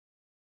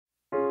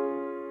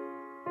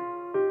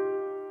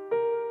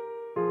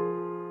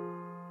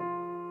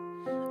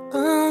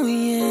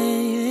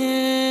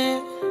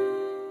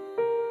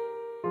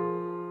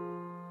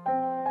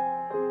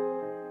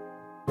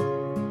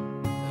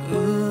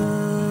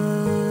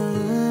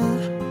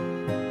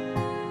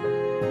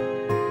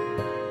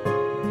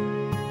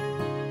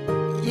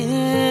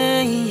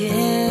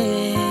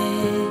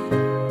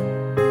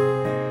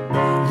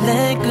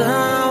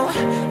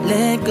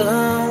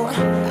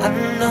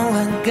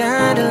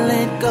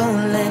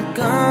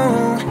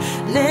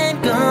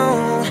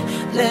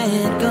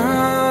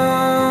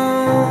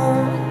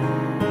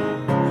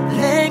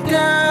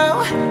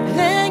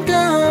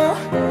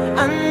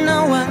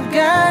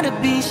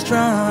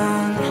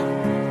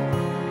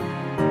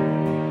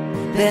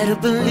Better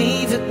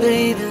believe it,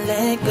 baby,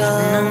 let go.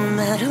 No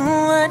matter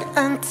what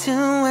I do,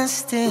 I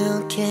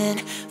still can't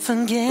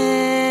forget.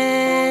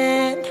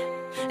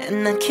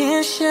 And I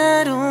can't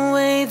shut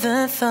away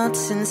the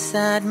thoughts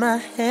inside my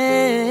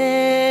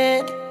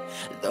head.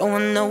 Though I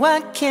know I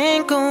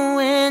can't go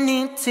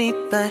any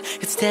deeper,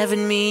 it's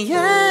tearing me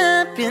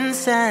up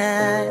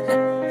inside.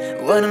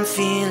 What I'm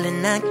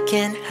feeling I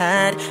can't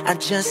hide, I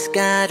just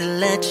gotta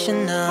let you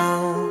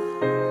know.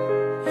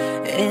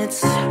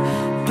 It's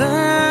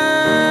burning,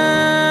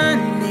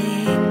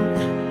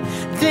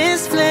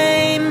 this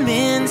flame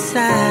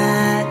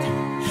inside,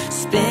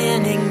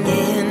 spinning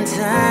in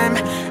time.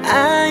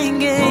 I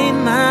gave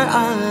my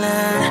all, I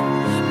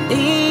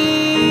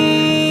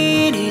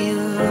need you.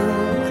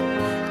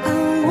 I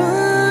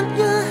want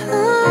your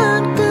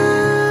heart,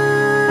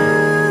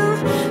 girl,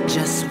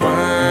 just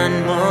one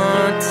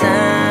more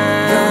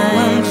time. Though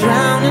I'm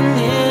drowning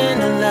in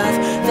a love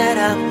that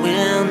I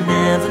will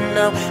never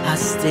know, I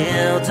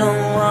still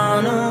don't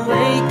wanna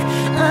wake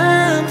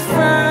up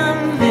from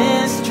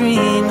this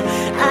dream.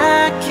 I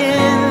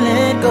can't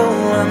let go,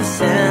 I'm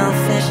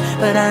selfish,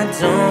 but I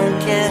don't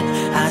care.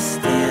 I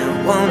still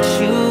want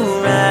you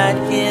right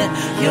here,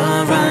 your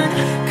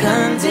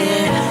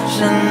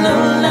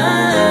unconditional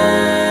love.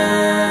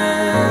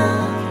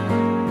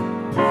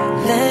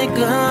 Let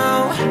go,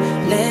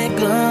 let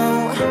go.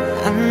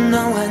 I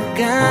know I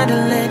gotta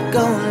let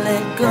go,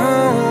 let go,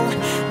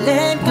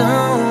 let go,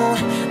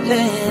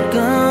 let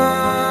go.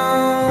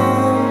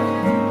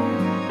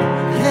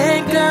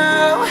 Let go,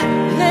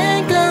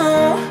 let go.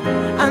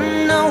 I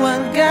know I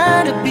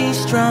gotta be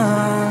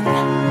strong.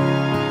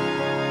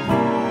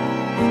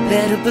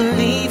 Better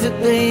believe it,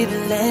 baby,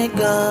 let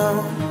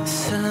go.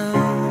 So